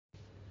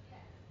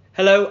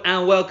Hello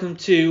and welcome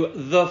to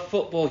The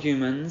Football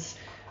Humans.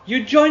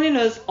 You're joining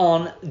us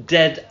on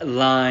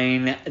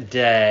Deadline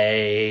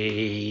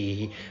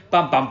Day.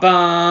 Bam, bam, bam.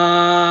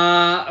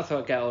 I thought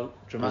I'd get all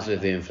dramatic. That was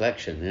with the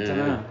inflection, yeah.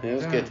 Dunno. It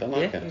was good, I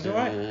like it. It's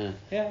alright.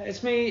 Yeah,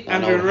 it's me,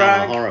 An Andrew old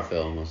Ragg. Hammer horror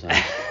film or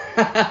something.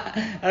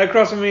 And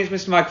across from me is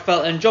Mr. Michael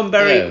Felton. John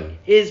Berry Hello.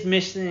 is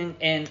missing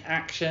in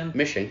action.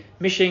 Mishing.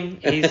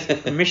 He's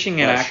missing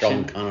in Like action.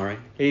 Sean Connery.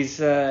 He's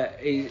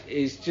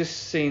just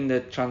seen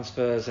the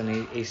transfers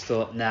and he's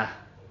thought, nah,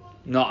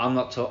 no, I'm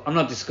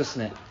not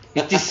discussing it.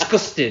 He's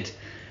disgusted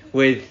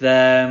with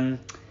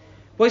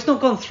well, it's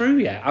not gone through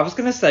yet. I was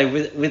going to say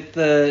with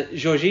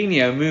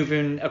Jorginho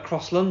moving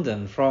across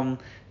London from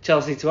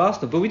Chelsea to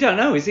Arsenal, but we don't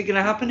know. Is it going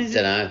to happen? Don't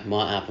know.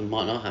 Might happen,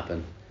 might not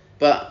happen.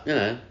 But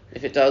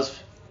if it does,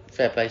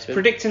 fair play to him.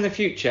 Predicting the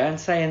future and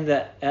saying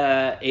that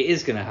it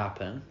is going to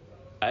happen.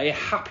 Are you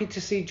happy to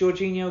see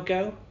Jorginho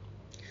go?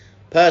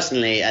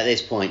 Personally, at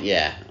this point,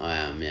 yeah, I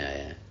am.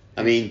 Yeah.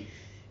 I mean,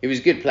 he was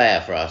a good player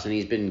for us, and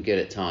he's been good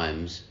at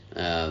times.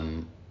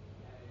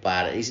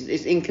 But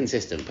he's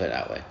inconsistent, put it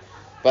that way.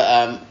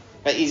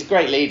 But he's a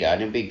great leader, and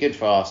it'd be good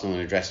for Arsenal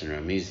in the dressing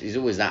room. He's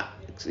always that.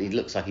 He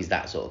looks like he's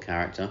that sort of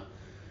character.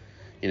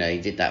 He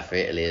did that for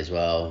Italy as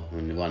well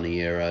when he won the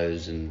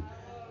Euros, and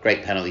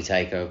great penalty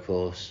taker, of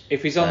course.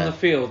 If he's on the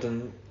field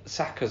and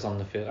Saka's on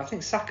the field, I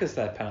think Saka's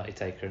their penalty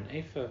taker, isn't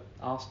he, for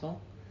Arsenal?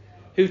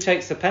 Who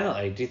takes the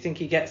penalty? Do you think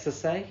he gets the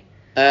say?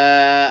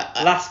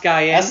 Last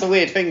guy in. That's the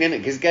weird thing, isn't it?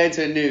 Because going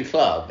to a new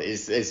club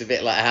is a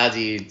bit like, how do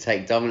you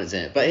take dominance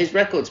in it? But his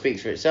record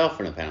speaks for itself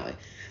from a penalty.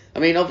 I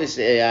mean,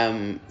 obviously,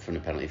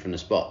 from the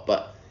spot.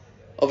 But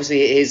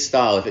obviously, his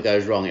style, if it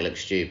goes wrong, it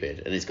looks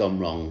stupid, and it's gone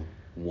wrong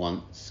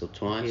once or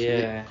twice.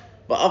 Yeah.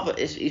 But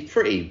he's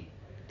pretty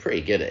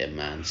good at it,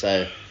 man.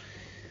 So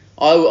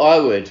I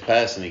would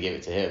personally give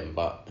it to him.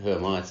 But who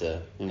am I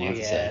to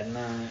say?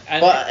 No.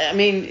 But I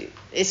mean,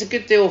 it's a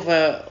good deal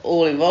for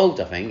all involved,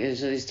 I think.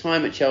 His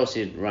time at Chelsea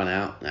had run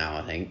out now,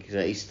 I think.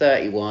 He's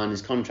 31,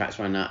 his contract's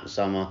run out in the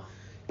summer.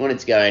 He wanted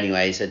to go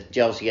anyway. He said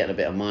Chelsea getting a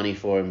bit of money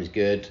for him is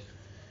good.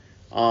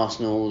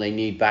 Arsenal, they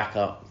need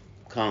backup.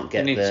 Can't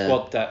get they need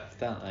squad depth,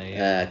 don't they?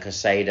 Yeah.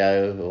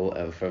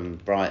 Casado from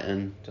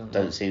Brighton.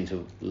 Don't seem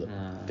to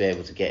be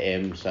able to get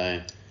him. So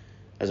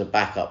as a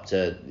backup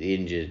to the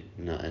injured.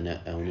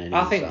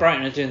 I think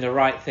Brighton are doing the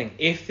right thing.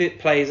 If it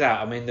plays out,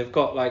 I mean, they've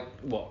got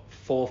 4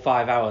 or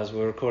 5 hours.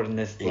 We're recording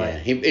this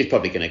late. Yeah, he's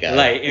probably going to go.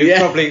 Late. He's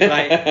probably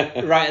right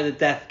at the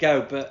death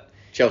go. But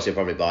Chelsea will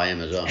probably buy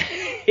him as well.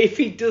 If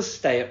he does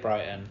stay at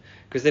Brighton,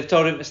 because they've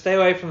told him to stay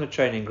away from the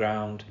training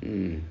ground.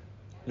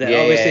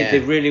 They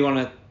really want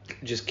to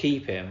just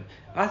keep him.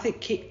 I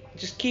think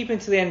keep him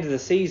to the end of the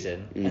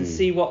season and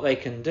see what they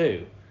can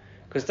do,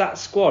 because that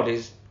squad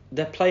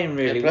they're playing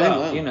really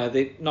well.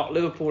 They knocked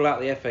Liverpool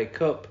out of the FA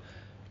Cup.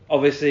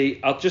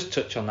 Obviously, I'll just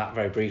touch on that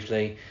very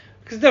briefly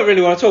because I don't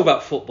really want to talk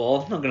about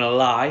football. I'm not going to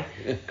lie,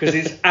 because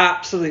it's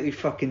absolutely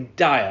fucking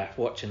dire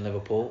watching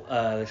Liverpool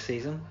this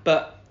season.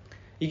 But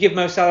you give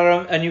Mo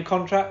Salah a new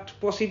contract,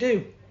 what's he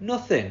do?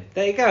 Nothing.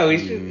 There you go.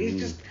 He's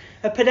just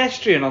a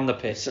pedestrian on the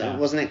pitch. So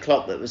wasn't it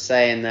Klopp that was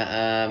saying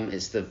that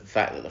it's the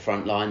fact that the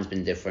front line's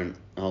been different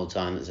the whole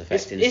time that's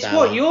affecting Salah? It's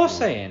what you're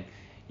saying.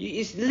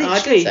 It's literally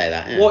I did say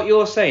that, yeah. What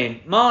you're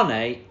saying.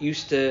 Mane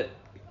used to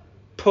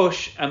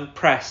push and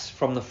press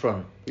from the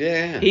front.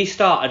 Yeah. He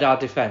started our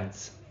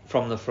defence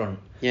from the front.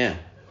 Yeah.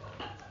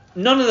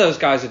 None of those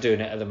guys are doing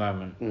it at the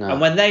moment. No.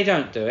 And when they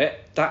don't do it,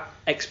 that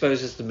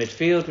exposes the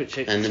midfield, which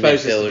exposes and the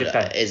midfield the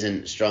defence.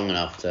 isn't strong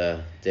enough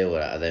to deal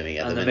with that, I don't think,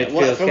 at And the the minute.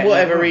 midfield's For getting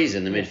whatever it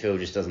reason, the wrong. midfield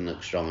just doesn't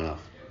look strong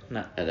enough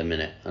No. at the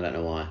minute. I don't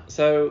know why.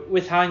 So,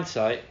 with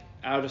hindsight,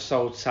 I would have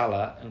sold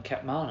Salah and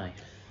kept Mane.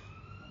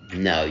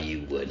 No,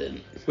 you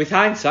wouldn't. With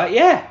hindsight,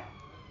 yeah.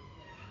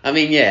 I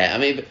mean, yeah.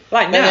 Like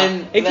but now,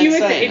 then if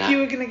saying you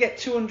were going to get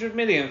 200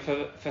 million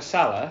for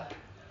Salah,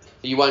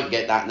 you won't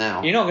get that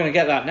now. you're not going to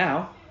get that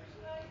now.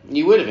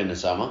 You would have in the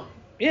summer.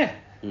 Yeah.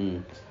 Yeah,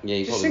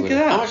 you Just probably think would of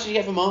have. that. How much did you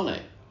get for Mane?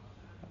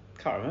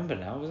 Can't remember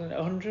now. Wasn't it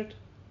 100?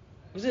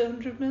 Was it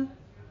 100 mil?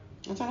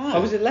 I don't know.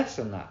 Or was it less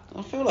than that?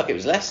 I feel like it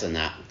was less than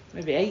that.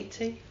 Maybe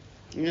 80?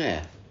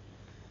 Yeah.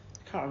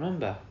 Can't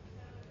remember.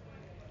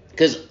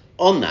 Because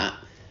on that,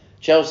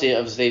 Chelsea,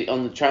 obviously,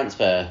 on the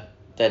transfer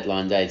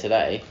deadline day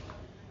today,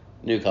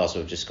 Newcastle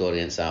have just scored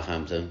against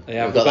Southampton.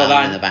 Yeah, we've got that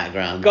one in the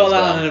background. Got as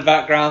that well. one in the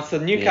background. So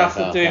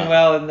Newcastle EFL doing Cup.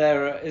 well in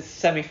their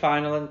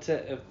semi-final of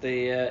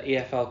the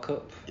EFL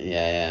Cup.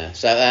 Yeah.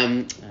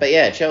 So, but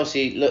yeah,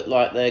 Chelsea look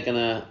like they're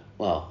gonna,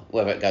 well,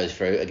 whether it goes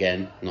through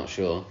again, not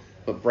sure,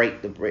 but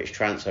break the British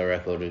transfer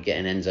record of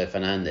getting Enzo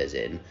Fernandez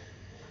in,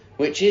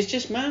 which is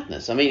just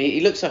madness. I mean,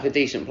 he looks like a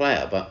decent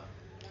player, but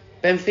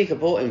Benfica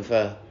bought him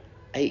for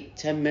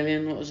 8-10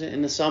 million. What was it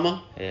in the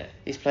summer? Yeah.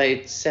 He's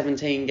played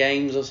 17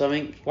 games or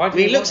something. Why do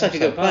he you looks want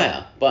like a him good so bad?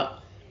 player,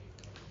 but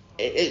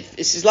it's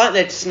just like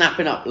they're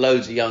snapping up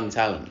loads of young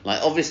talent.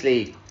 Like,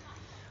 obviously,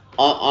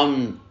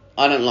 I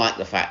don't like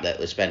the fact that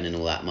we're spending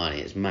all that money.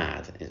 It's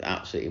mad. It's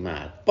absolutely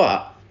mad.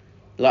 But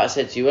like I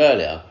said to you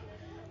earlier,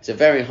 it's a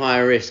very high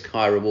risk,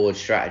 high reward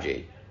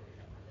strategy.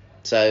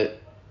 So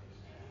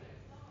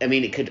I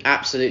mean, it could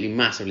absolutely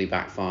massively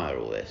backfire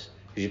all this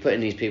because you're putting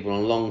these people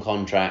on long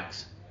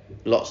contracts,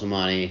 lots of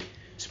money,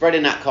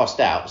 spreading that cost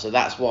out. So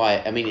that's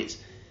why, I mean, it's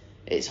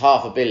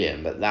 $500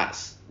 million, but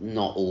that's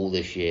not all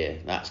this year.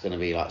 That's going to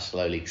be like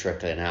slowly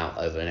trickling out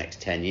over the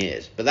next 10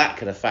 years. But that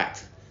could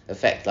affect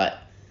like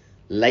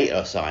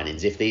later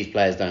signings if these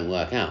players don't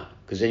work out,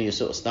 because then you're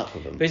sort of stuck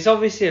with them. But it's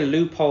obviously a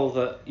loophole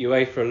that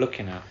UEFA are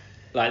looking at.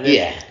 Like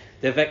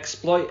they've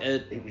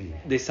exploited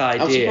this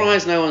idea. I'm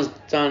surprised no one's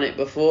done it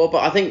before,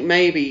 but I think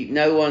maybe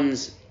no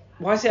one's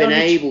been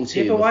able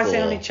to. Yeah, but why is it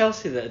before. only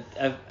Chelsea that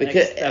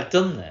have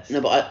done this?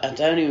 No, but I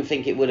don't even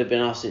think it would have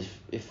been us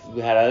if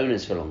we had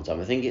owners for a long time.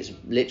 I think it's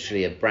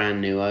literally a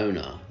brand new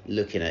owner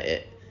looking at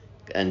it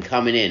and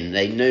coming in.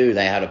 They knew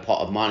they had a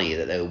pot of money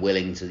that they were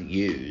willing to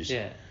use.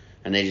 Yeah.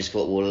 And they just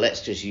thought, well,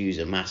 let's just use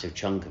a massive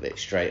chunk of it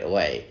straight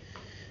away,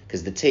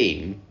 because the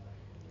team,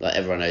 like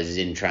everyone knows, is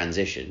in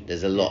transition.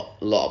 There's a lot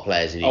of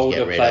players we need to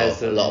get rid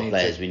of. A lot of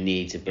players we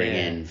need to bring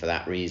in for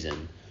that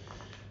reason.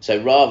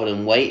 So rather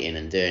than waiting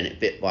and doing it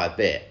bit by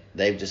bit,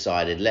 they've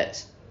decided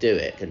let's do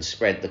it and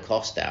spread the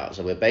cost out.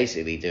 So we're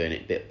basically doing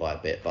it bit by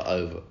bit,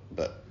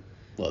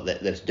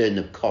 they're doing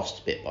the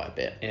cost bit by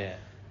bit. Yeah.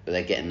 But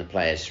they're getting the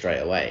players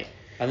straight away.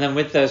 And then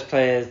with those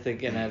players, they're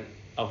gonna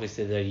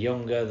obviously they're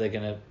younger. They're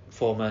gonna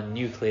form a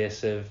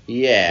nucleus of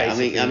I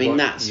mean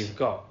that's you've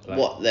got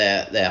what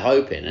they're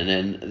hoping, and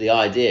then the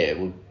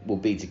idea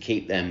would be to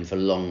keep them for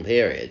long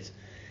periods,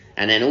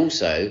 and then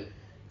also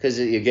because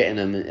you're getting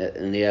them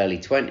in the early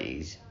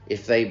 20s.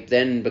 If they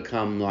then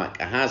become like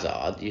a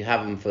Hazard, you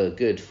have them for a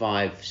good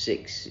 5,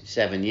 6,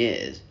 7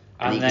 years,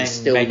 and you can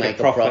still make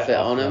a profit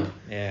on them.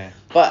 Yeah.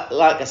 But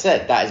like I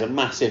said, that is a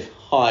massive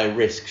high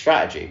risk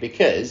strategy,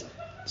 because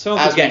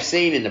as we've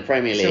seen in the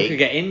Premier League, someone could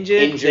get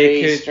injuries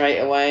they could straight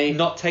away,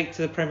 not take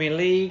to the Premier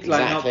League,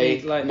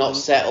 exactly, not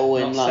settle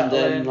in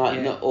London,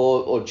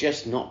 or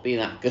just not be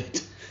that good.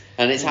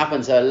 And it's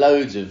happened to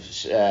loads of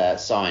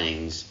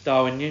signings.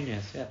 Darwin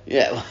Núñez,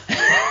 yeah.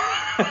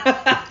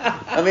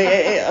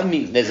 I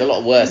mean, there's a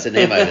lot worse than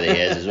him over the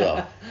years as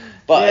well.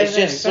 But it's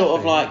just sort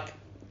of like,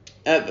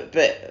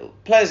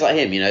 but players like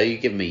him, you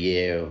give them a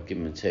year or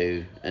give them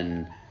 2,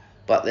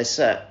 but there's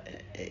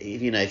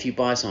if you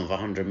buy someone for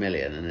 100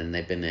 million and then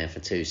they've been there for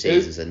 2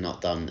 seasons and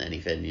not done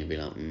anything, you'd be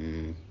like,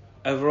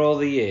 Over all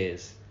the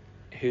years,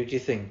 who do you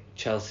think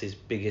Chelsea's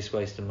biggest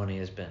waste of money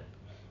has been?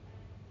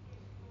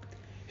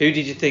 Who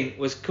did you think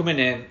was coming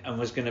in and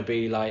was going to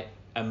be like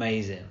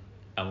amazing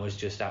and was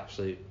just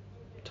absolute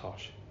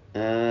tosh?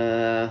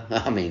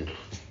 I mean,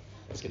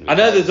 I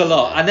know there's a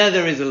lot. I know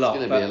there is a lot.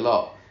 It's going to be a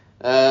lot.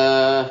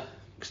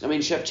 I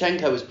mean,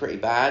 Shevchenko was pretty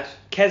bad.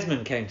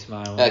 Kesman came to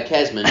mind.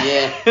 Kesman,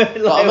 yeah.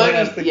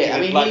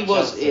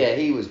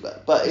 He was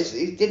bad. But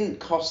it didn't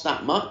cost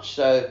that much.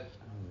 So,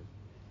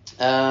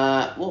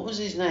 what was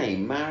his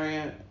name?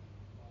 Mario.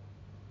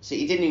 See,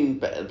 he didn't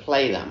even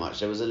play that much.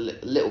 There was a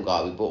little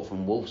guy we bought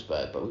from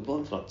Wolfsburg, but we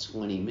bought him for like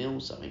 20 mil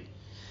something.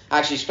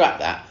 Actually, scrap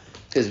that,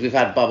 because we've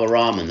had Bubba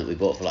Rahman that we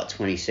bought for like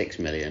 26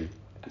 million.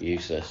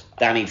 Useless.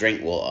 Danny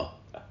Drinkwater.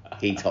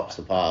 He tops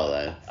the pile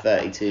though.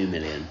 32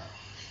 million.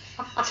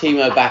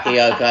 Timo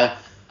Bakayoko.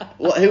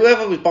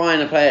 Whoever was buying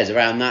the players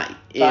around that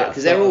era,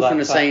 because they're all from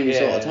the same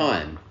sort of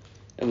time.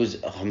 It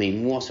was,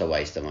 what a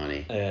waste of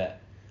money. Yeah.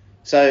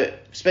 So,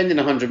 spending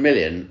 100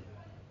 million,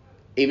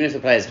 even if the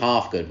player's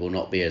half good, will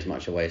not be as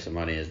much a waste of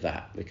money as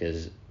that,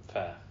 because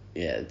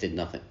it did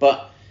nothing.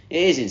 But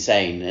it is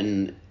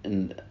insane,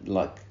 and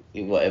like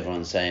what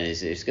everyone's saying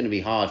is it's going to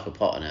be hard for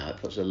Potter now. It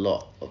puts a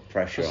lot of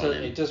pressure on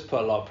him. It does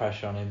put a lot of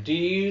pressure on him. Do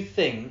you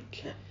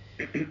think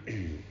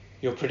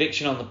your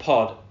prediction on the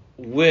pod,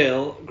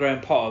 will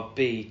Graham Potter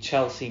be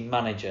Chelsea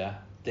manager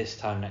this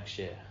time next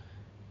year?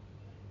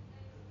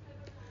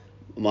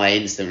 My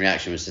instant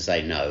reaction was to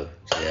say no,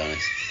 to be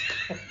honest.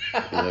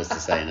 It was to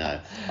say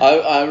no.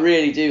 I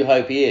really do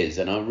hope he is,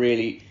 and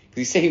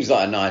he seems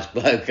like a nice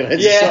bloke, and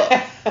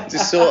I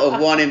just sort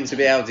of want him to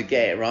be able to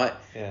get it right.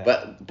 Yeah.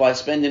 But by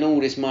spending all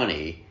this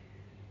money,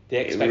 the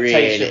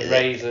expectation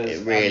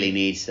raises. It really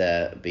needs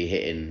to be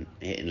hitting.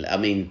 I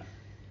mean,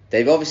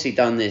 they've obviously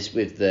done this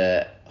with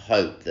the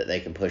hope that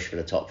they can push for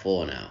the top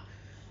 4 now.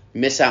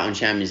 Miss out on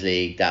Champions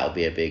League, that'll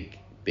be a big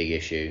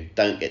issue.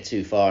 Don't get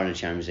too far in the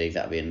Champions League,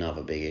 that'll be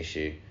another big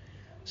issue.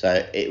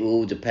 So it will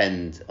all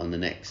depend on the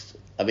next.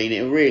 I mean,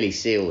 it'll really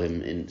seal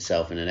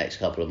himself in the next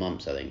couple of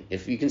months, I think.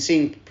 If you can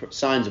see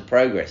signs of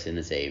progress in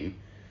the team,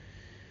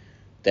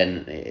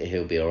 then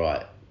he'll be all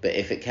right. But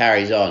if it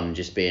carries on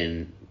just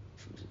being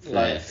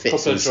like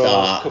fits and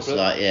starts,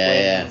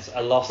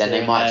 then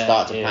they might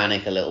start to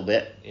panic a little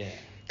bit. Yeah.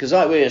 Because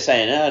like we were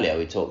saying earlier,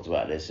 we talked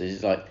about this.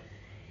 It's like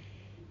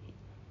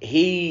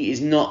he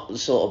is not the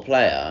sort of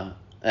player,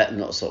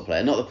 not the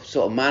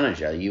sort of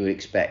manager you would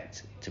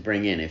expect to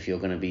bring in if you're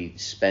going to be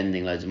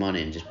spending loads of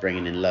money and just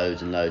bringing in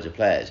loads and loads of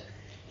players.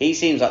 He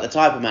seems like the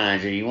type of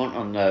manager you want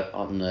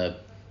on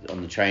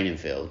the training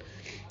field,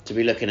 to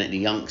be looking at the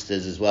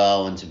youngsters as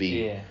well, and to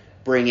be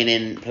bringing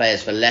in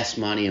players for less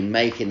money and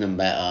making them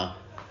better.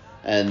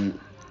 And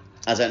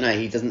I don't know,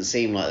 he doesn't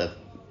seem like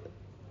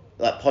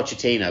like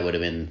Pochettino would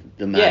have been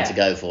the man to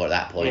go for at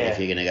that point if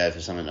you're going to go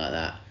for something like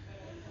that.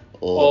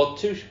 Or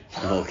Tuchel.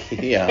 Or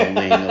keeping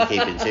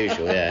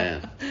Tuchel, yeah.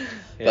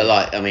 But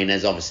like, I mean,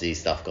 there's obviously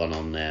stuff gone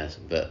on there,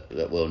 but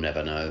that we'll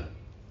never know.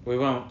 We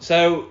won't.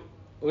 So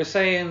we're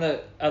saying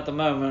that at the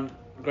moment,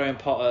 Graham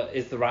Potter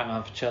is the right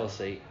man for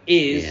Chelsea.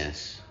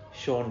 Is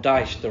Sean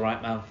Dyche the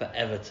right man for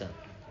Everton?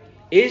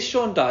 Is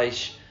Sean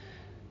Dyche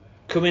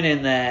coming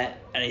in there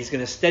and he's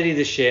going to steady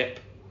the ship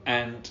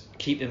and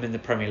keep them in the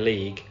Premier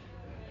League,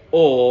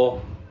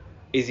 or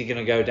is he going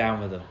to go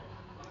down with them?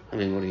 I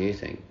mean, what do you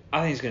think?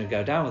 I think he's going to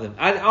go down with them.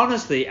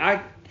 Honestly,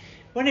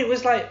 when it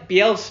was like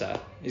Bielsa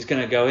is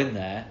going to go in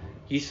there,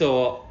 you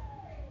thought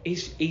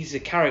he's a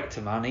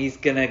character, man. He's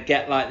going to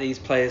get like these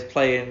players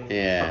playing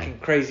fucking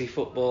crazy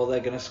football. They're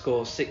going to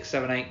score 6,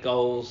 7, 8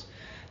 goals.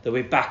 They'll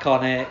be back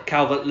on it.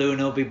 Calvert-Lewin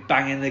will be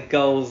banging the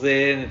goals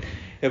in.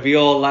 It'll be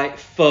all like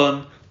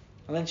fun.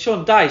 And then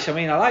Sean Dyche, I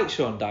mean, I like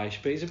Sean Dyche,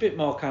 but he's a bit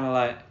more kind of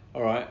like,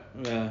 all right,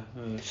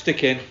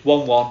 stick in,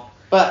 1-1.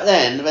 But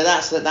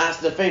that's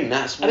the thing.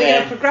 That's where... Are they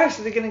going to progress?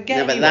 Are they going to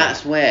get but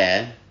that's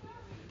where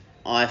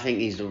I think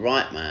he's the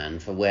right man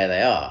for where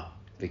they are.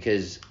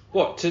 Because...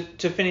 What,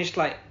 to finish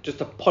like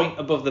just a point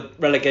above the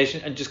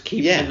relegation and just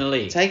keep them in the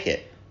league? Take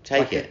it.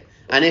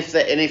 And if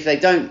they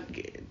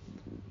don't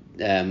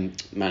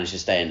manage to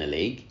stay in the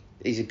league,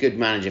 he's a good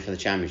manager for the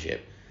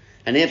Championship.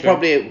 And they're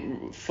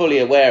probably fully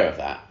aware of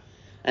that.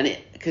 And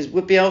because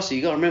with Bielsa,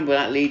 you got to remember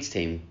that Leeds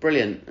team,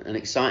 brilliant and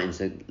exciting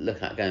to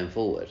look at going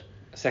forward.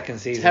 Second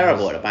season,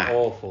 terrible at the back.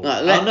 Awful.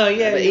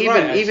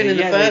 Even in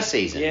the first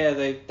season,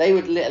 they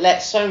would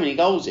let so many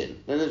goals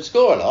in. They would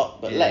score a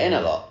lot, but let in a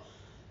lot.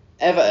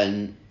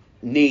 Everton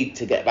need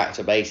to get back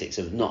to basics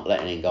of not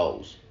letting in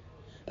goals.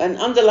 And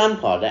under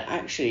Lampard, they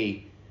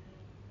actually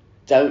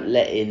don't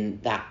let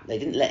in that. They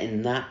didn't let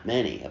in that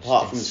many,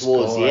 apart from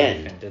towards the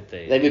end.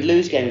 They would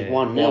lose games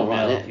 1-0,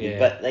 right? Yeah.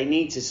 But they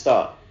need to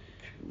start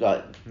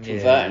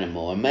converting them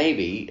more, and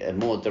maybe a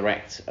more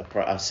direct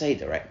approach. I say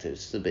direct,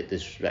 it's a bit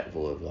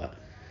disrespectful of that,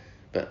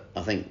 but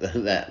I think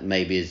that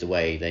maybe is the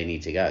way they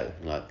need to go.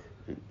 Like,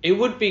 it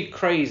would be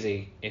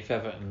crazy if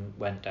Everton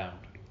went down.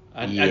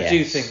 I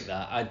do think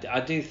that. I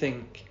do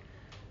think.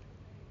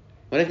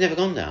 Well, they've never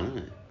gone down, have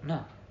they?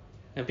 No.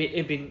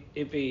 It'd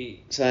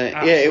be. So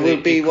it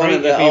would be one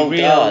of the old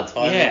guard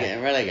finally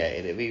getting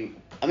relegated. It'd be.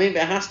 I mean,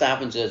 it has to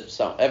happen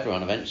to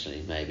everyone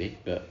eventually, maybe,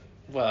 but.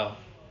 Well.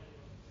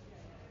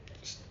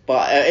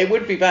 But it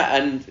would be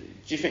bad, and do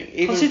you think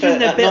even for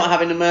not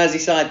having the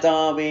Merseyside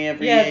derby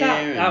every year?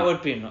 Yeah, that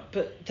would be not.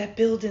 But they're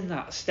building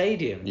that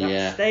stadium.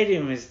 That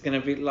stadium is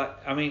going to be like.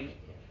 I mean,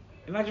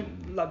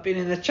 imagine like being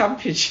in the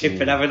Championship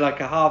and having like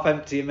a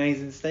half-empty,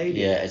 amazing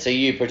stadium. Yeah. So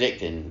you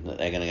predicting that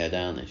they're going to go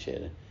down this year?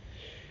 Then?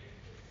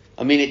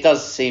 I mean, it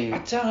does seem. I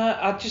don't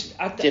know.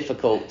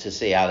 Difficult to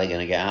see how they're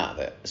going to get out of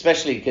it,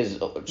 especially because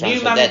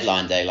transfer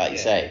deadline day, like you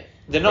say.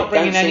 They're not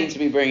bringing seem to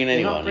be bringing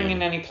anyone. They're not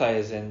bringing any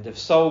players in. They've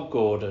sold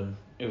Gordon,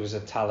 who was a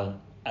talent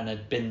and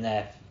had been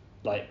there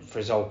like for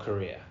his whole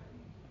career.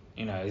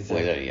 You know, he's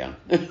very young.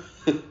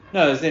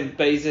 No,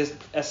 but he's a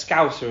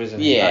scouser, isn't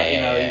he?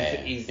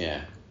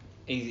 Yeah,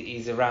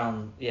 he's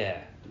around. Yeah,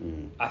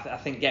 I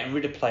think getting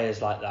rid of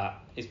players like that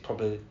is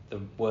probably the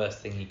worst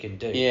thing you can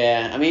do.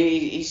 Yeah, I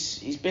mean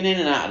he's been in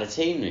and out of the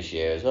team this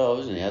year as well,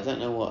 isn't he? I don't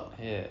know what.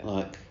 Yeah.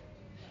 Like.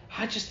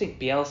 I just think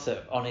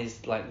Bielsa on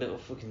his like little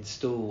fucking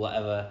stool,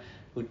 whatever,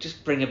 would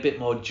just bring a bit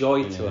more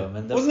joy to him,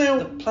 and wasn't there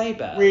the play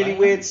better. Really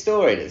weird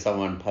story that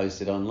someone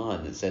posted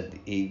online that said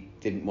he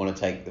didn't want to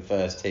take the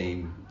first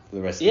team for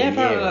the rest of the year. Yeah,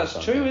 apparently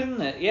that's true,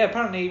 isn't it? Yeah,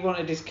 apparently he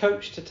wanted his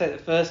coach to take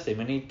the first team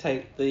and he'd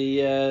take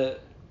the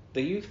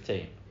youth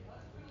team.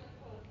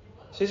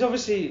 So he's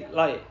obviously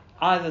like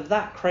either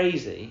that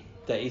crazy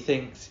that he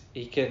thinks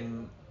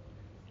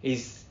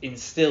he's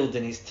instilled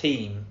in his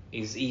team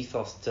his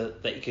ethos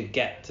that he could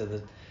get to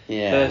the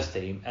first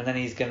team, and then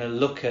he's going to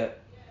look at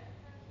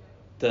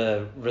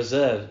the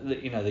reserve,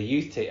 the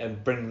youth team,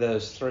 and bring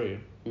those through.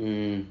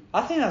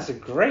 I think that's a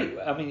great.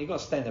 I mean, you've got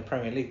to stay in the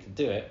Premier League to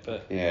do it,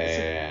 but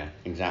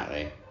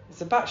exactly.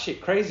 It's a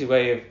batshit crazy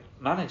way of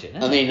managing.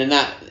 Isn't I mean, and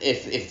that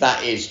if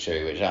that is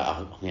true, which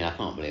I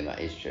can't believe that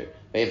is true,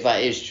 but if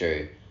that is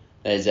true,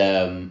 there's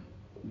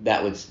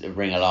that would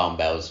ring alarm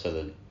bells for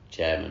the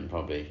chairman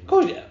probably. Of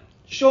course, yeah.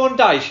 Sean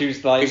Dyche,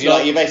 who's like...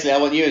 Because you're basically, I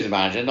want you as a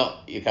manager,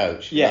 not your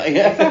coach. Yeah,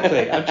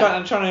 exactly. I'm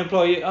trying to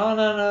employ you. Oh,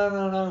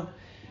 no.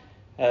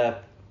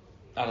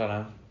 I don't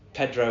know.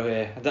 Pedro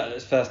here.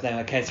 That's the first name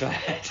that came to my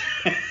head.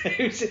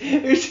 who's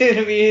going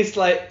to be his,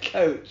 like,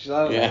 coach?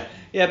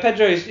 Yeah,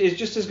 Pedro is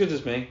just as good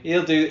as me.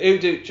 He'll do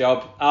the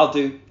job. I'll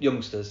do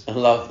youngsters. I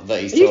love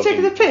that he's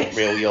taking the piss?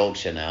 Real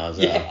Yorkshire now as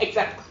well. Yeah,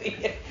 exactly.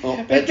 Yeah.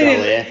 Oh,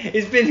 Pedro,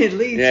 he's been in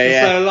Leeds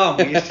for so long.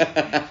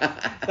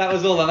 That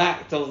was all an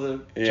act, all the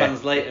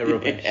translator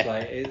rubbish.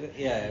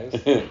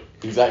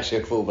 He's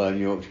actually a full-blown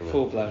Yorkshire.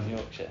 Full-blown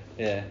Yorkshire,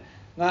 yeah.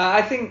 No,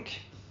 I think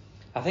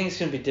it's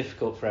going to be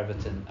difficult for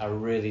Everton. I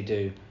really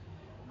do.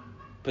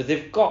 But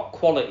they've got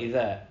quality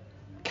there.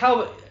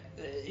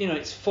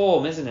 It's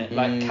form, isn't it?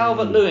 Like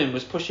Calvert-Lewin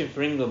was pushing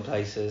for England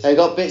places. They've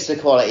got bits of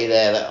quality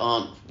there that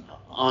aren't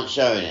aren't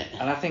showing it.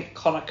 And I think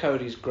Connor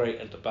Cody's great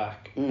at the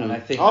back. And I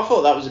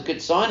thought that was a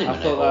good signing. I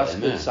thought that was a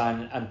good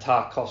sign. And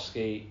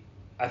Tarkowski,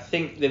 I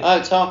think they've... Oh,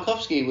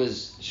 Tarkowski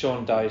was...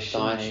 Sean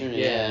Dyche,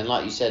 yeah. And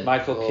like you said,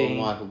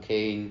 Michael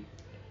Keane.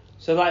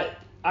 So, like,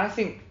 I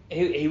think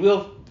he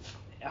will...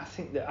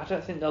 I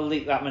don't think they'll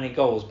leak that many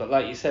goals, but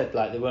like you said,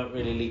 like they weren't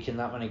really leaking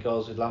that many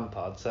goals with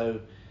Lampard. So,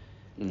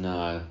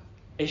 no,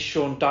 is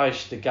Sean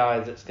Dyche the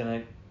guy that's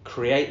going to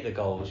create the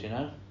goals? You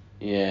know?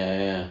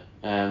 Yeah.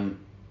 And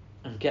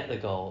get the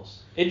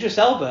goals. Idris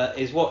Elba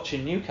is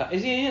watching Newcastle.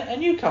 Is he a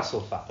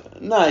Newcastle fan?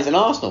 No, he's an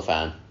Arsenal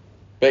fan,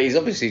 but he's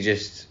obviously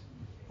just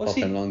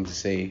popping along to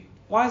see.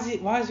 Why is he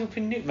up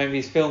in Newcastle? Maybe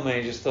he's filming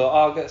and he just thought,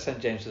 I'll get St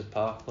James's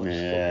Park.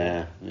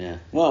 Yeah.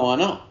 Well, why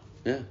not?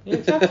 Yeah,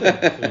 exactly.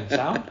 Doing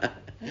sound.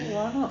 Yeah,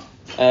 why not?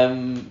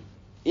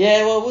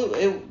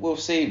 We'll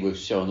see with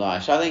Sean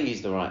Dyche. I think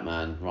he's the right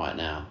man right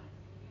now.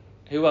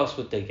 Who else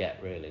would they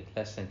get, really?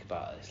 Let's think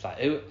about it. It's like,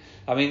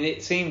 I mean,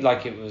 it seemed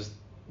like it was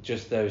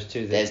just those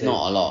two. There's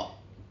not a lot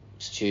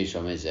to choose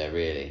from, is there,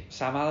 really?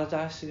 Sam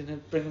Allardyce is going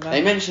to bring them out?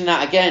 They mentioned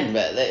that again,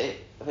 but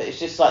it's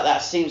just like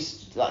that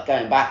seems like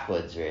going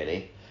backwards,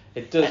 really.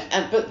 It does.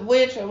 But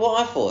weird, what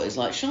I thought is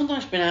like, Sean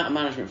Dyche's been out of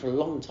management for a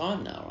long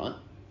time now, right?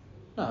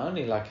 No,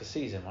 only like a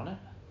season, wasn't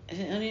it? Is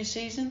it only a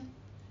season?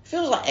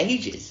 Feels like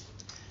ages.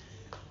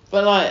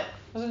 But like...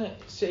 Wasn't it?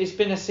 So it's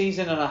been a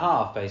season and a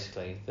half,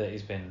 basically, that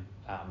he's been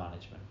out of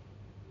management.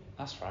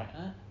 That's right,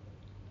 isn't it?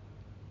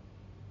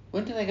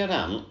 When did they go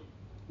down?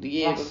 The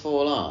year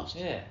before last?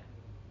 Yeah. It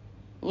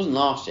wasn't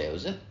last year,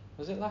 was it?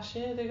 Was it last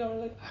year they got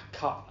released?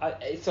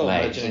 It's all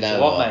mate, merging into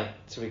one, mate,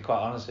 to be quite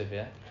honest with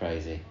you.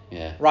 Crazy,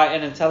 yeah. Write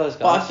in and tell us, guys.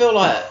 But I feel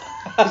like...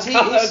 I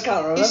can't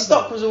remember. His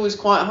stock was always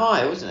quite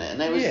high, wasn't it? And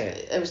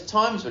there was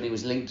times when he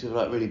was linked to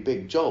like really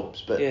big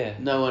jobs, but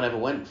no one ever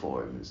went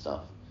for him and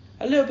stuff.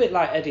 A little bit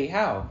like Eddie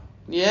Howe.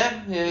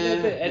 Yeah. A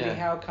little bit Eddie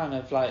Howe kind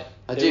of like...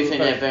 I do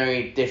think they're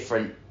very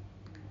different,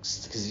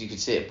 because you could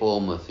see at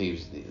Bournemouth he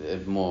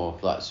was more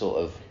like sort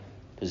of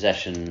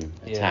possession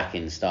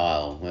attacking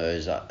style,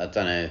 whereas I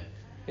don't know...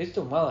 He's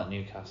done well at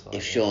Newcastle.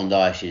 If Sean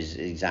Dyche is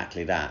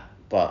exactly that,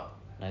 but...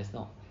 No, he's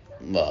not.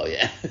 Well,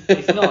 yeah.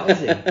 He's not,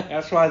 is he?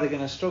 That's why they're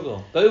going to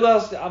struggle. But who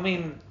else? I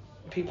mean,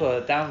 people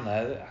are down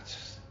there.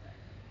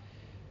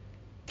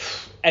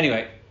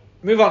 Anyway,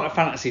 move on to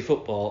fantasy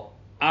football.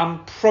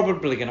 I'm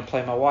probably going to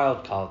play my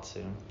wild card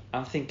soon.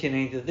 I'm thinking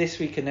either this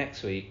week or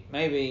next week.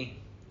 Maybe...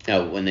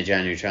 Oh, when the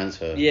January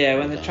transfer... Yeah,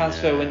 when the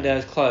transfer window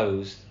is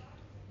closed.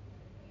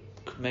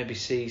 Could maybe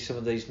see some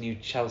of these new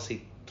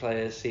Chelsea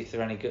players, see if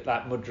they're any good.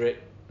 Like Mudryk,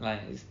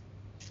 like... He's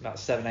about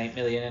 7-8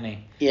 million, isn't he?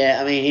 Yeah,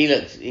 I mean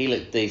he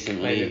looked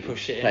decent. Maybe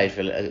push it played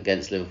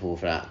against Liverpool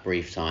for that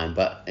brief time,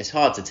 but it's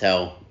hard to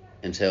tell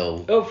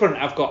until... Up front,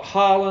 I've got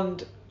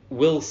Haaland,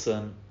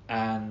 Wilson,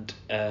 and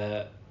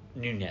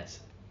Nunez.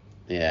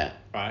 Yeah.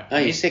 Right. Oh,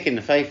 you're sick in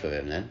the faith of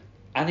him then.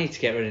 I need to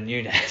get rid of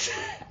Nunez.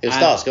 He'll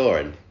start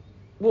scoring.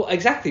 Well,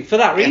 exactly for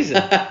that reason.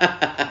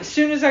 As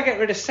soon as I get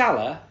rid of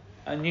Salah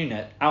and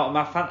Nunez out of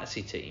my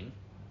fantasy team,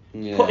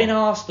 put in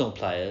Arsenal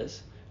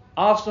players,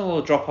 Arsenal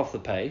will drop off the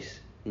pace.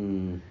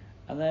 And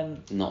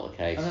then not the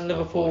case. And then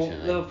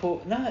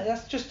Liverpool. No,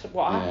 that's just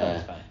what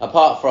happens, mate.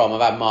 Apart from, I've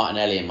had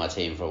Martinelli in my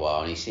team for a while,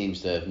 and he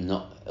seems to have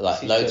not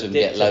loads of them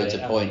get loads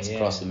of points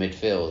across the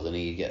midfield, and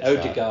he gets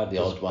Odegaard the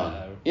odd one.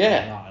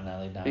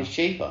 Martinelli now. He's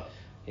cheaper.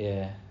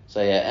 Yeah.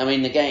 So I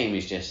mean the game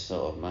is just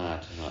sort of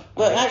mad.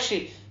 But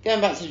actually, going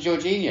back to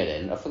Jorginho,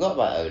 then I forgot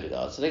about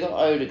Odegaard. So they got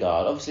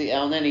Odegaard. Obviously,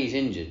 El Nenny's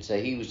injured, so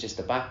he was just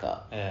a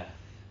backup. Yeah.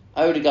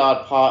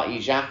 Odegaard, Partey,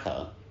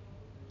 Xhaka.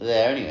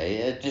 There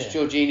anyway. Does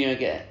Jorginho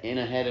get in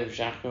ahead of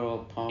Xhaka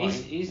or Partey?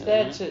 He's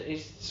there he's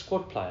a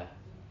squad player.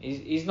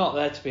 He's not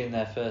there to be in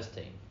their first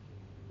team.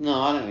 No,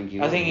 I don't think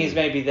he. I think he's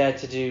maybe there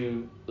to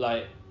do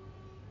like.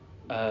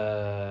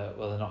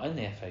 Well, they're not in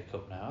the FA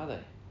Cup now, are they?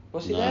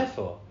 What's he there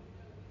for?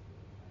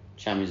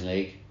 Champions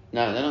League.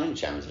 No, they're not in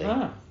Champions League.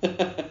 No.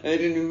 They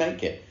didn't even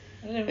make it.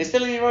 They're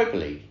still in Europa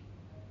League.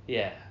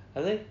 Yeah,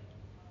 are they?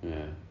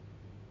 Yeah.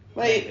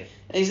 Well,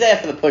 he's there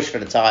for the push for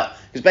the title,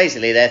 because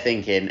basically they're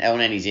thinking El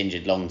Nenny's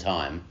injured long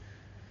time.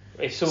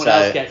 If someone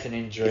else gets an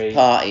injury, if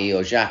Partey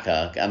or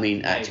Xhaka, I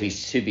mean, actually,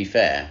 to be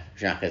fair,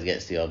 Xhaka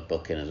gets the odd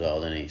booking as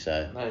well, doesn't he?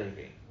 So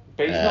maybe,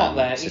 but he's not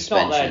there. He's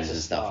not there to and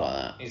start. Stuff like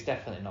that. He's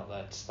definitely not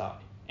there to start.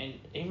 And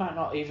he might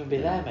not even be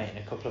there, mate, in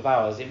a couple of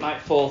hours. It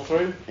might fall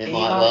through. It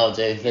might well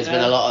do. There's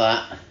been a lot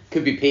of that.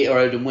 Could be Peter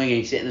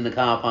Odemwingie sitting in the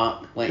car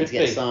park waiting to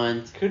get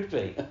signed. Could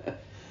be.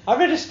 I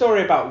read a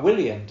story about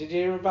Willian. Did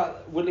you hear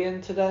about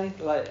Willian today?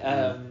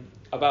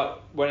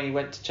 About when he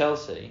went to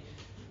Chelsea.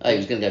 Oh, he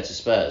was going to go to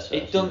Spurs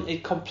first.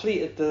 He'd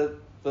completed the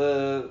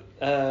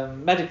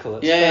medical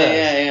at Spurs.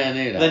 Yeah, I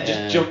knew that. Then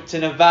just jumped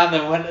in a van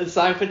and went and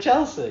signed for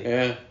Chelsea.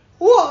 Yeah.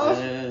 What?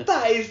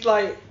 That is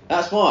like...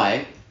 That's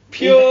why...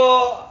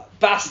 Pure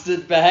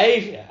bastard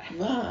behaviour.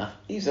 Nah,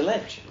 he's a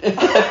ledge.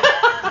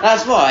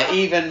 That's why,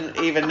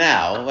 even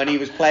now, when he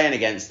was playing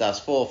against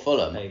us for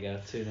Fulham... There you go,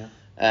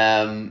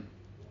 2-0.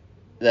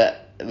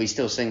 That we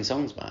still sing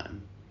songs about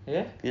him.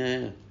 Yeah?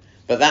 Yeah.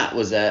 But that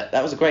was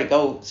a great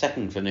goal,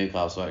 second for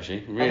Newcastle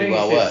actually. Really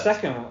well worked.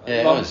 Second,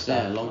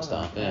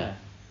 Longstaff. Yeah.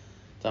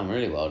 Done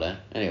really well there.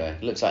 Anyway,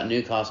 looks like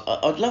Newcastle.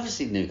 I'd love to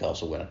see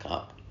Newcastle win a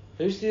cup.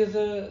 Who's the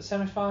other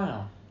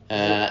semi-final?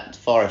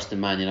 Forest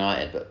and Man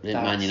United, but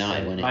didn't Man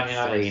United win it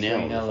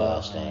 3-0 the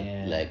first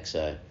leg?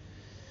 So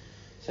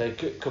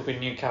it could be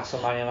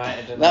Newcastle, Man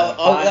United, and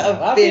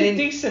that'd be a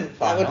decent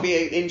final. That would be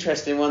an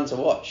interesting one to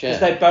watch. Because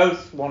they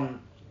both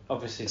won,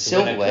 obviously, to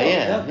win a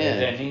cup.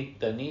 Yeah.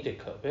 They need a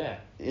cup. Yeah.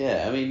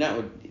 Yeah, I mean that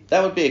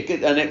would be a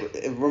good, and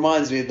it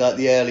reminds me of like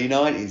the early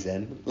 '90s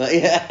then. Like,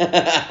 yeah.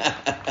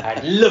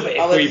 I'd love it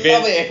if we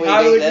beat them.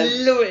 I would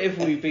love it if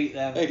we beat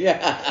them.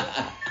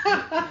 Yeah.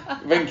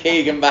 Bring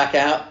Keegan back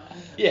out.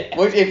 Yeah.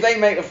 Well, if they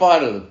make the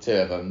final, the two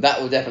of them, that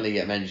will definitely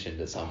get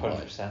mentioned at some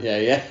 100%. point.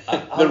 Yeah.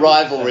 The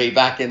rivalry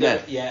back in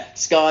there. Yeah.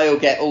 Sky will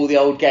get all the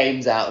old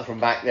games out from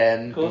back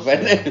then. Of course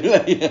they will.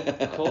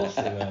 Of course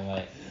they will,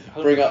 mate.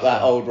 100%. Bring up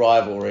that old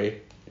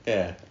rivalry.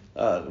 Yeah.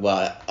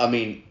 Well, I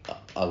mean,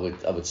 I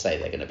would say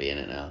they're going to be in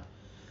it now.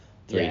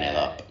 3-0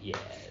 up. Yeah.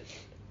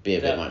 Be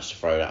a bit much to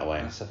throw that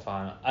away. That's a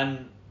final.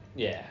 And,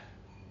 yeah.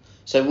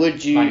 So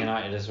would you... Man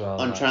United as well.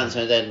 On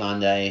transfer deadline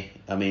day,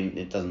 I mean,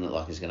 it doesn't look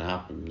like it's going to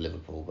happen in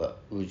Liverpool, but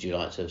would you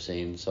like to have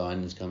seen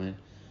signings come in?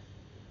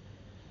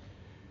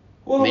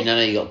 Well, I mean, I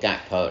know you got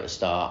Gakpo at the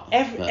start.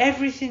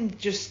 Everything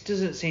just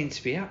doesn't seem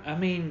to be... I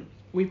mean,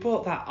 we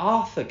bought that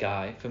Arthur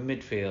guy for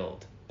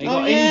midfield. He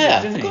got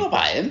injured, I forgot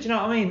about him. Do you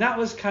know what I mean? That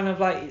was kind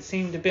of like, it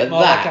seemed a bit more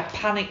like a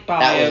panic buy.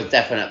 That was a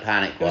definite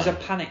panic one. It was a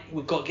panic,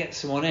 we've got to get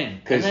someone in.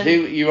 Because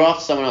you were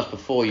after someone else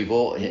before you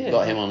got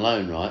him on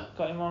loan, right?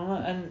 Got him on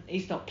loan, and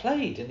he's not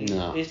played. And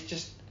it's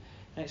just,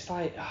 it's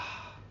like,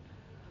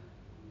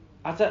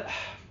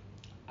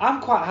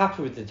 I'm quite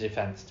happy with the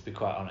defence, to be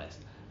quite honest.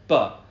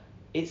 But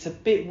it's a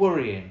bit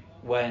worrying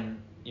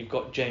when you've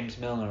got James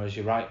Milner as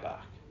your right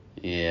back.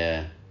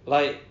 Yeah.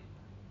 Like,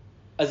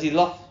 has he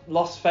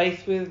lost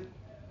faith with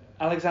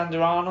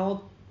Alexander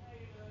Arnold?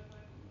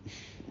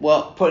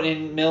 Well, putting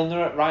in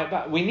Milner at right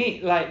back, we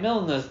need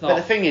Milner's not. But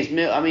the thing is,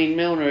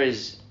 Milner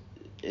is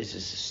a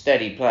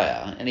steady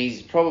player, and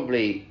he's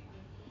probably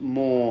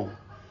more.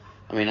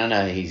 I mean, I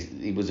know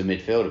he was a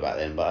midfielder back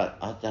then, but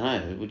I don't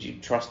know. Would you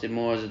trust him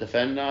more as a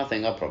defender? I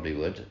think I probably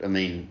would. I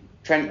mean,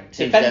 Trent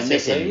seems to go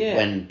missing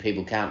when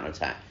people counter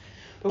attack.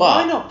 But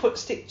why not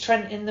stick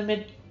Trent in the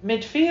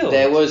midfield?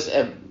 There was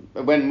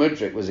when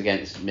Mudryk was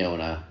against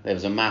Milner, there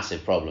was a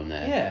massive problem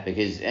there. Yeah.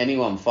 Because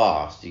anyone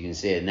fast, you can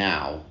see it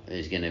now,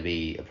 is going to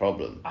be a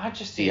problem.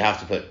 So you have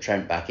to put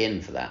Trent back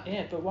in for that.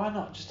 Yeah, but why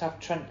not just have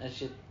Trent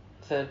as your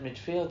third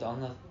midfielder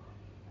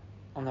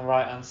on the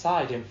right hand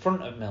side in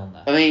front of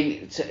Milner? I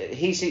mean,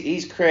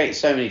 he's created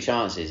so many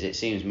chances. It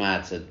seems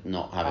mad to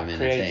not have him in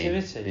the team.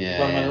 Creativity.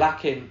 When we're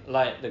lacking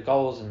like the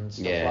goals and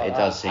stuff like that. Yeah, it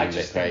does seem a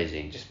bit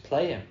crazy. Just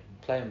play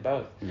him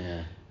both.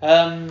 Yeah.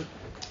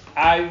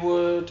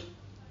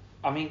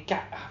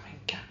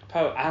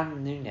 Gakpo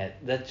and Nunez,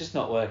 they're just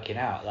not working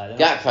out.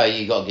 Gakpo,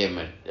 you got to give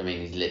him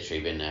he's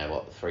literally been there,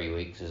 3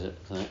 weeks, is it?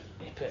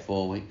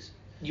 4 weeks?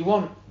 You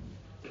want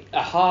a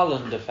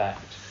Haaland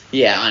effect.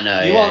 Yeah, I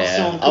know. You want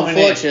someone coming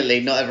Unfortunately,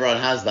 not everyone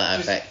has that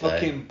just effect,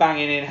 fucking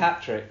banging in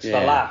hat-tricks for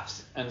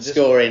laughs. And just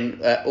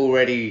scoring,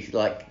 already,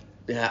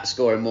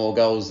 scoring more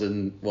goals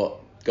than what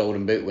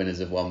Golden Boot winners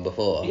have won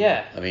before.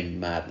 Yeah. I mean,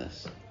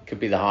 madness.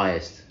 Could be the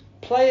highest.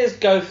 Players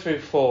go through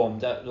form,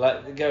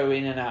 they go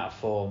in and out of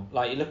form.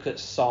 Like, you look at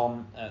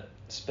Son at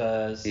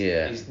Spurs,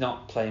 he's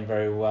not playing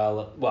very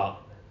well.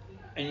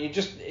 And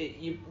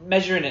you're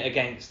measuring it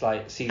against,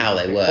 seasons how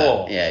they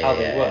before. Were.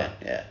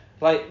 Yeah.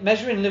 Like,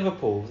 measuring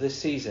Liverpool this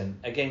season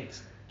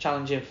against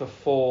challenging for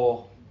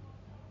 4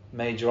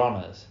 major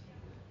honours,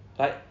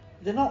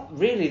 they're not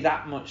really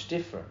that much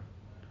different.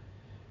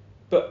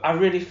 But I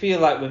really feel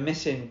like we're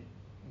missing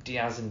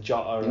Diaz and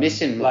Jota.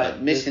 Missing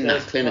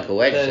that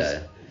clinical edge,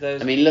 though.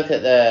 I mean, look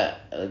at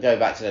go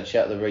back to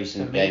the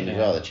recent game as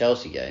well, the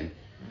Chelsea game.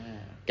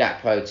 Yeah.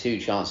 Gakpo, 2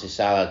 chances,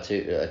 Salah,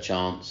 a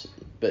chance,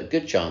 but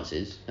good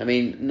chances. I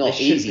mean, not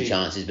easy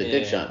chances, but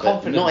good chances.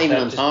 But not even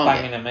on target.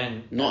 Banging them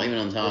in. Not even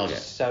on target.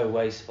 Just so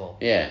wasteful.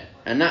 Yeah,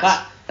 and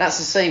that's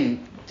the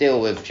same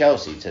deal with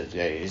Chelsea.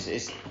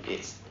 It's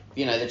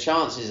the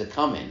chances are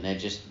coming, they're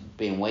just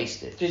being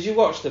wasted. Did you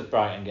watch the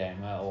Brighton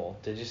game at all?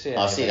 Did you see it?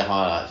 I see the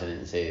highlights. I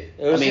didn't see it.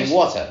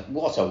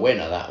 What a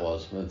winner that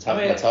was with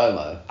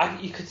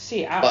Matomo. You could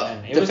see it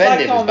happening. It was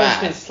like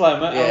almost in slow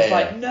mo. I was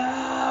like,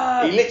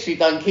 no. He literally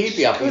done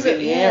keepy up. He was in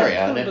the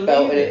area and then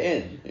belted it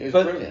in. It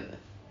was brilliant.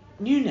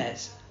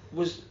 Nunez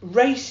was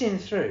racing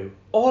through.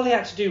 All he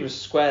had to do was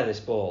square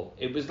this ball.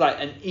 It was like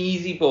an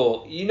easy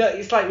ball.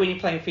 It's like when you're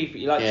playing FIFA,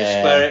 you just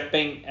square it,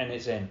 bing, and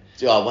it's in.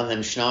 One of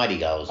them Schneidy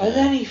goals. And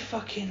then he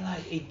fucking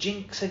he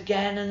jinks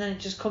again, and then it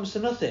just comes to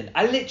nothing.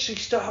 I literally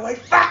I went,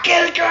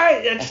 fucking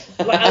great!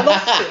 I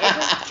lost it. I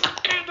went,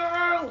 fucking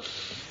hell!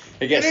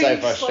 It gets so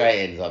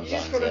frustrating sometimes. You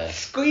just got to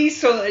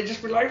squeeze something and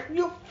just be like,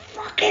 you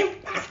fucking,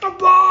 that's the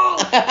ball!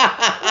 What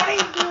are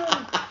you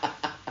doing?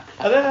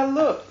 And then I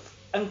looked.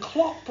 And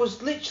Klopp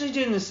was literally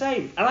doing the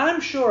same. And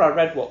I'm sure I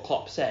read what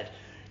Klopp said.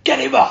 Get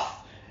him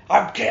off!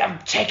 I'm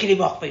taking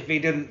him off if he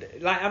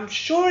didn't. Like, I'm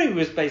sure he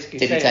was basically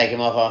Did he take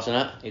him off after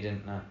that? He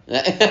didn't, no.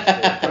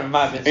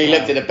 He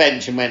looked at the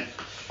bench and went,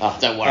 "Oh,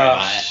 don't worry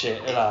about it."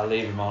 Shit, I'll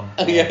leave him on.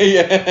 Yeah.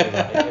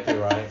 He'll be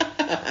right.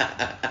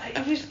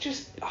 It was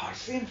just,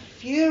 it's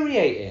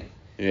infuriating.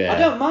 Yeah. I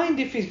don't mind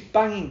if he's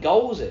banging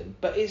goals in,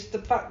 but it's the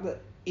fact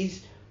that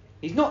he's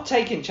not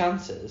taking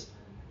chances,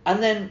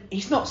 and then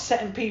he's not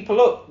setting people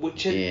up,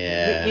 which are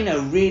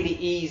really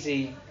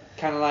easy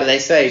kind of like. But they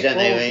say, don't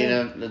they?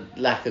 The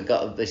lack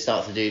of they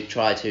start to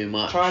try too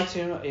much.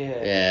 Yeah.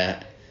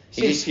 Yeah.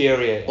 It's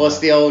infuriating. What's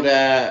the old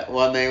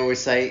one they always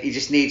say? He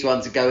just needs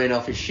one to go in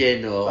off his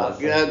shin or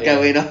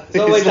go in off. It's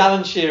always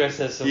Alan Shearer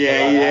says something like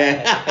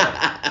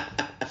that.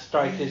 Yeah.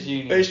 Strikers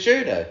Union. But it's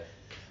true though.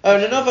 Oh,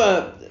 and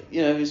another,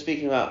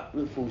 speaking about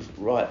Liverpool's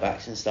right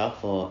backs and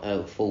stuff,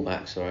 or full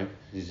back, sorry,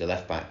 he's a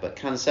left back, but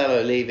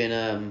Cancelo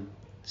leaving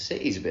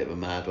City's a bit of a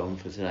mad one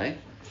for today.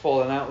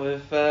 Falling out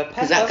with Pep.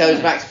 Because that goes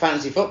back to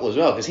fantasy football as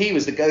well, because he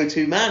was the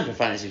go-to man for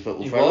fantasy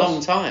football for a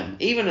long time,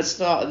 even at the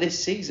start of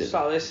this season.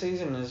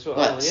 As well.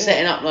 Like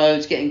setting up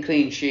loads, getting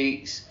clean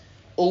sheets.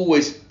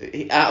 Always,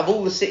 out of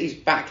all the City's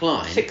back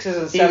line, 6s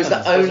and 7s, he was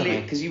the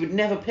only, because you would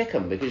never pick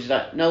him, because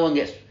no one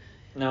gets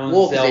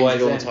Walker's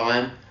injured all the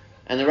time.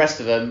 And the rest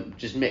of them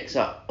just mix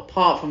up.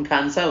 Apart from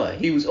Cancelo,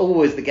 he was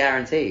always the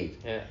guaranteed.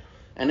 Yeah.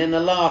 And in the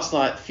last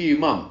few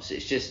months,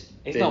 it's just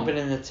he's not been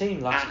in the team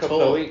last couple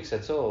of weeks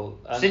at all.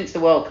 And since the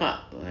World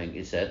Cup, I think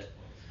you said.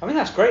 I mean,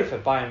 that's great for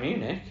Bayern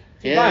Munich.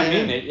 Bayern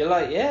Munich, you're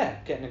like,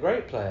 getting a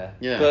great player.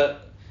 Yeah.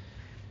 But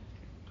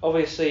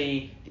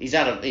obviously, he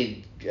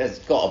has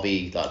got to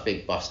be like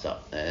big bust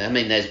up there. I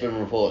mean, there's been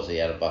reports that he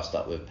had a bust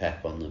up with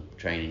Pep on the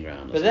training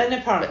ground. But then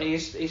apparently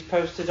he's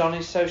posted on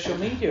his social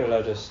media a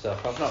load of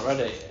stuff. I've not read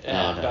it.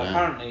 I don't know.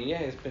 Apparently,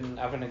 he's been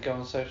having a go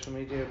on social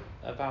media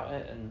about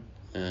it,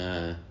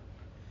 and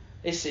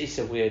it's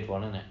a weird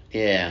one, isn't it?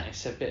 Yeah.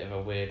 It's a bit of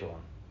a weird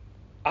one.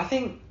 I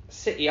think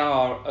City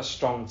are a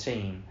strong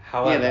team.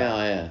 However, they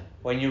are. Yeah.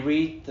 When you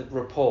read the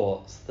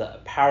reports that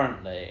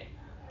apparently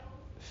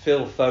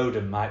Phil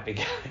Foden might be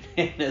going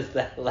in as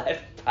their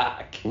left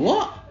back.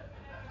 What?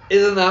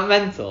 Isn't that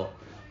mental?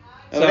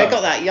 Oh, they've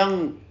got that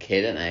young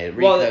kid, haven't they?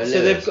 Rico Lewis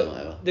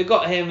they've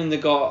got him and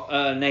they've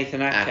got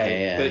Nathan Ake.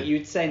 Yeah. But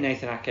you'd say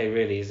Nathan Ake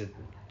really is a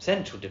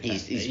central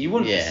defender. You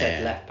wouldn't have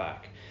said left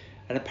back.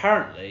 And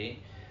apparently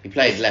he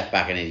played left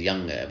back and he's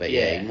younger, but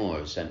he's more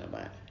of a centre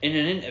back. In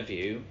an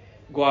interview,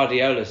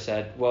 Guardiola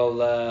said, "Well,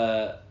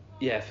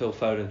 Phil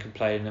Foden can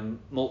play in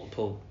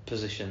multiple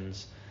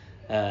positions.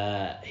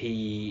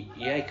 He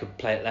could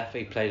play at left.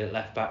 He played at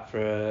left back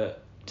for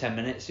 10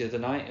 minutes the other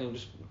night. It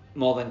was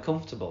more than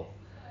comfortable."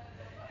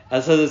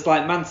 And so there's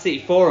like Man City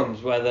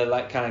forums where they're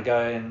like kind of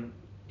going,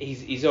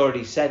 he's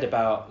already said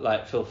about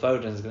like Phil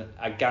Foden's gonna.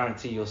 I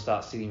guarantee you'll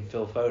start seeing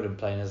Phil Foden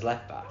playing as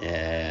left back.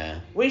 Yeah.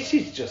 Which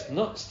is just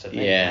nuts to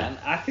me. Yeah. Man.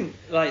 I think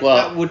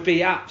that would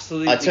be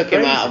absolutely. I took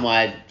crazy. him out of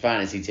my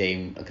fantasy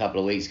team a couple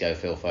of weeks ago,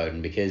 Phil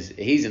Foden, because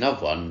he's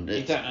another one.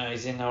 You don't know if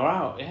he's in or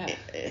out. Yeah.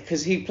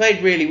 Because he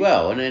played really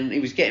well, and then he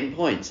was getting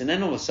points, and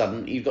then all of a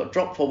sudden he got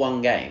dropped for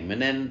one game,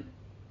 and then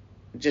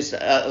just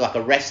like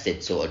a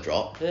rested sort of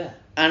drop. Yeah.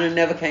 And then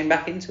never came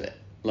back into it.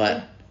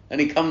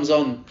 And he comes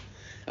on.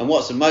 And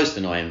what's the most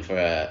annoying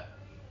for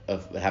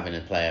of having a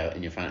player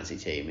in your fantasy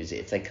team is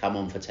if they come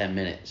on for 10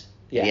 minutes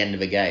at the end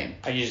of a game.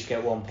 And you just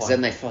get 1 point. Because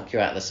then they fuck you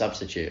out of the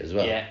substitute as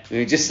well. Yeah. And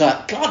you're just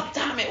like, God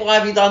damn it, why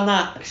have you done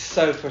that? It's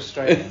so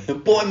frustrating.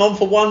 Brought him on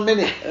for 1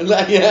 minute.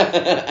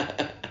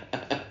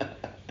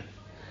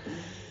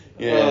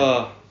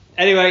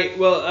 Anyway,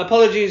 well,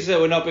 apologies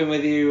that we've not been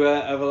with you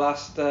over the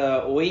last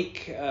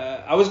week.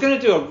 I was going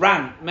to do a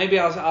rant. Maybe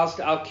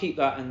I'll keep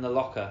that in the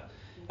locker.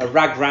 A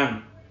rag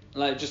rant.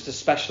 Like just a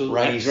special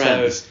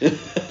episode.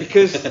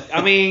 Because,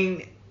 I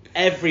mean,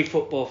 every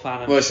football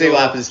fan... We'll see what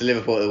happens to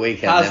Liverpool at the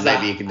weekend, then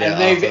maybe you can do it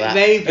after that.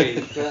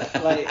 Maybe.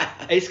 But,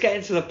 it's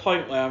getting to the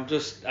point where I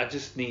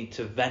just need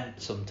to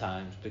vent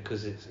sometimes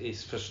because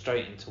it's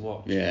frustrating to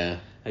watch. Yeah.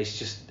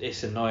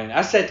 It's annoying.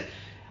 I said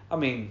I'm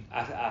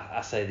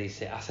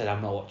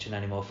not watching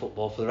any more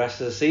football for the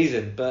rest of the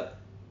season, but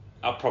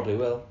I probably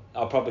will.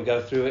 I'll probably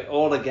go through it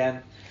all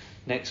again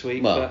next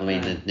week. Well,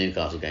 the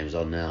Newcastle game's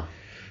on now.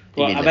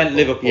 Well, I meant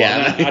Liverpool.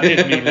 Yeah. I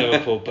didn't mean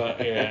Liverpool,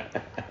 but yeah.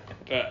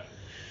 But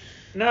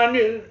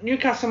no,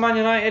 Newcastle, Man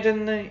United,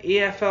 and the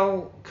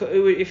EFL.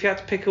 If you had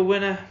to pick a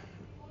winner,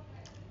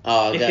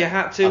 would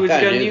you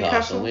go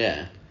Newcastle?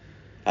 Yeah.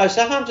 Oh,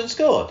 Southampton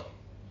scored.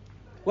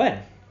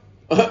 When?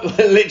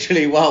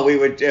 Literally while we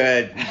were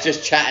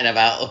just chatting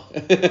about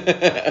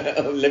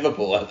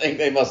Liverpool, I think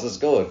they must have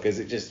scored because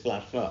it just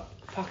flashed up.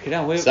 Fucking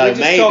hell, we're just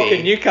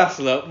talking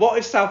Newcastle up. What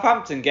if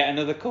Southampton get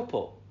another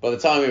couple? By the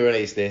time we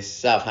release this,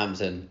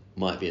 Southampton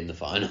might be in the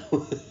final.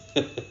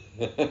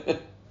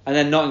 And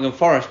then Nottingham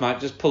Forest might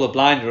just pull a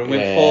blinder and win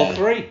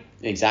 4-3.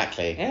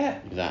 Exactly. Yeah.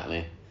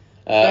 Exactly.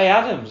 Ray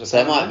Adams. So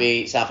it might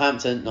be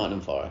Southampton,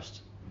 Nottingham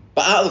Forest.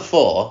 But out of the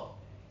four,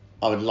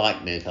 I would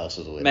like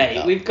Newcastle to win.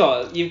 Mate, you've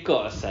got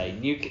to say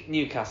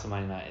Newcastle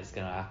Man United is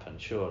going to happen,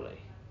 surely.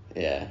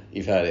 Yeah,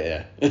 you've heard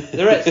it, yeah.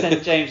 They're at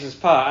St James's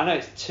Park. I know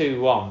it's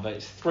 2-1, but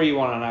it's 3-1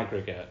 on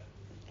aggregate.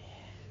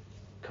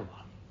 Come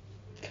on.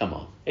 Come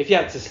on. If you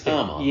had to stick,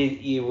 Come on.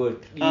 you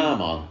would.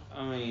 Come on.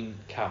 I mean,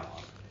 come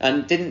on.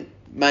 And didn't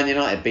Man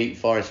United beat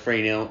Forest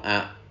 3-0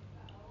 at...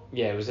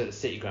 Yeah, it was at the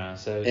City Ground,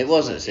 so... It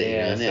was at City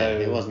Ground, yeah. So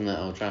it wasn't at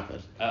Old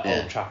Trafford. At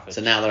Old Trafford.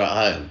 So now they're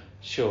at home.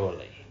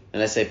 Surely.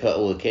 Unless they put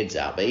all the kids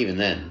out, but even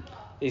then...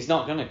 He's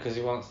not going to, because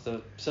he wants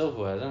the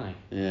silverware, doesn't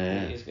he?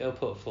 Yeah. He'll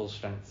put a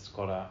full-strength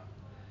squad out.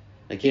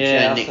 They keep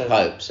saying Nick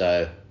Pope,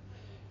 so...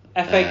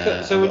 FA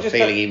Cup, so we'll just...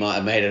 feeling he might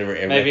have made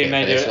a maybe he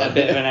made a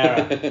bit of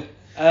an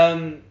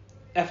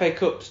error. FA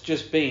Cup's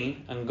just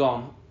been and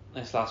gone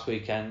this last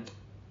weekend.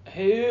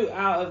 Who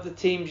out of the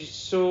teams you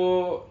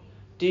saw...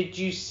 Did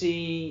you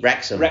see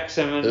Wrexham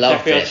and Loved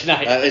Sheffield it.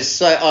 United?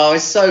 I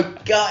was so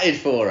gutted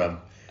for them.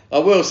 I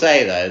will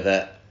say though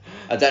that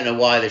I don't know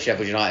why the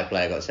Sheffield United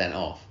player got sent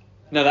off.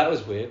 No, that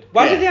was weird.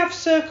 Why did he have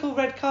circle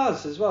red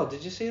cards as well?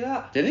 Did you see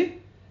that? Did he?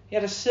 He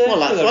had a circular...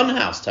 Well, like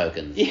Funhouse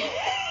tokens. Yeah,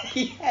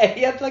 he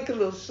had like a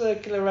little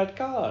circular red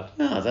card.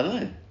 No, I don't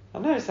know. I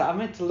noticed that. I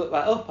meant to look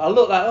that up. I'll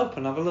look that up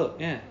and have a look.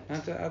 Yeah.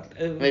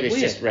 Maybe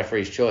it's just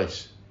referee's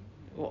choice.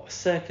 What,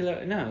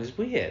 circular? No, it was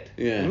weird.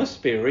 Yeah. There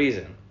must be a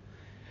reason.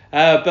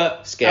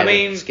 But scared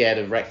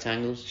of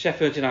rectangles.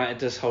 Sheffield United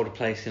does hold a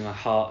place in my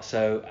heart.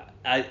 So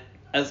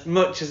as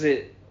much as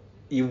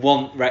you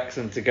want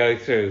Wrexham to go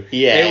through,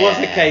 it was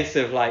a case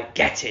of like,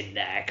 get in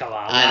there, come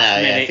on. I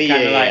know, minute, for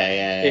kind you, of like,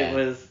 it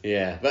was.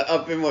 Yeah, but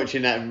I've been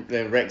watching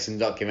the Wrexham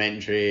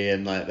documentary,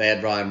 and like they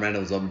had Ryan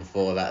Reynolds on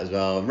before that as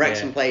well. And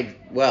Wrexham played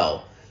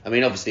well. I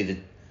mean, obviously the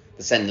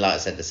sending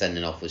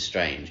off was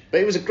strange, but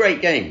it was a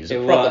great game. It was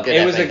a proper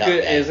good FA Cup game.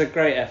 It was a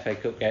great FA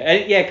Cup game.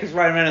 And because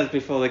Ryan Reynolds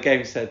before the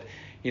game said,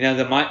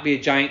 there might be a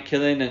giant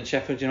killing and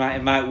Sheffield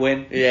United might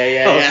win.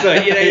 Yeah. So,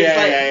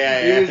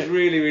 it was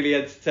really, really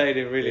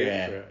entertaining, really.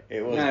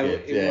 It was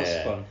good. It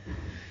was fun.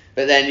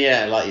 But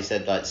then, like you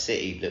said, like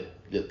City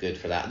look good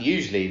for that.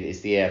 Usually it's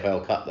the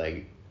EFL Cup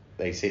they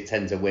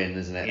tend to win,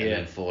 isn't it? And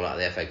then fall out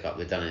of the FA Cup.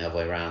 They've done it the other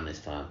way around this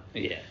time.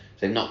 Yeah.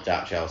 So they knocked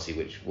out Chelsea,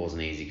 which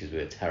wasn't easy because we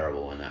were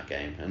terrible in that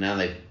game. And now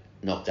they've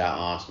knocked out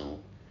Arsenal.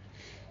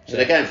 So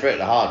they're going through it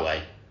the hard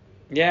way.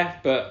 Yeah,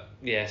 but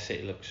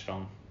City looks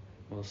strong.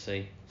 We'll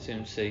see.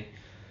 Soon see.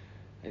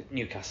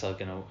 Newcastle are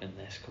going to win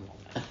this. Come on.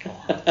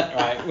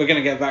 Right, we're going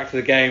to get back to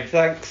the game.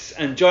 Thanks.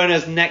 And join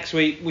us next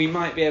week. We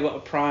might be able to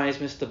prize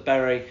Mr.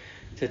 Berry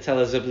to tell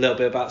us a little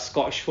bit about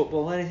Scottish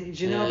football. Do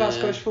you know about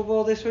Scottish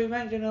football this week,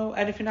 mate? Do you know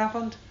anything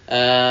happened?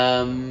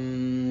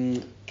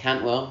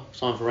 Cantwell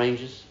signed for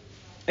Rangers.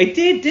 He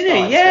did,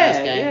 didn't he?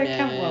 Yeah,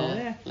 Cantwell,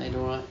 yeah. Played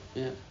alright,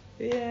 yeah.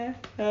 Yeah.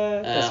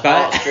 That's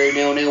Hearts drew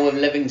 0-0 with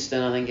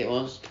Livingston, I think it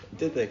was.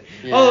 Did they?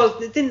 Yeah. Oh,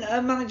 didn't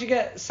a manager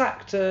get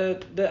sacked?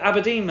 The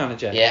Aberdeen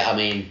manager. Yeah, I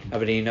mean...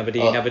 Aberdeen.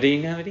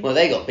 Well,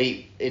 they got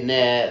beat in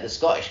the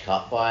Scottish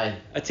Cup by...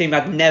 a team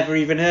I'd never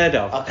even heard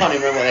of. I can't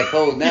even remember what they're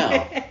called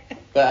now.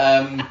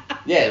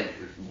 But,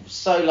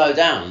 so low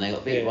down, and they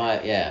got beat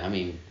by... Yeah, I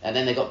mean... And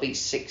then they got beat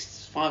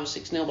 5 or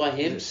 6-0 by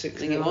him, I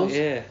think it was.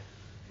 Yeah.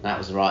 That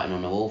was the writing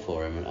on the wall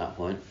for him at that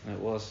point. It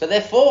was. But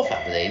they're fourth,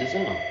 Aberdeen, as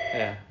well.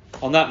 Yeah.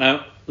 On that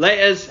note,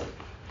 laters.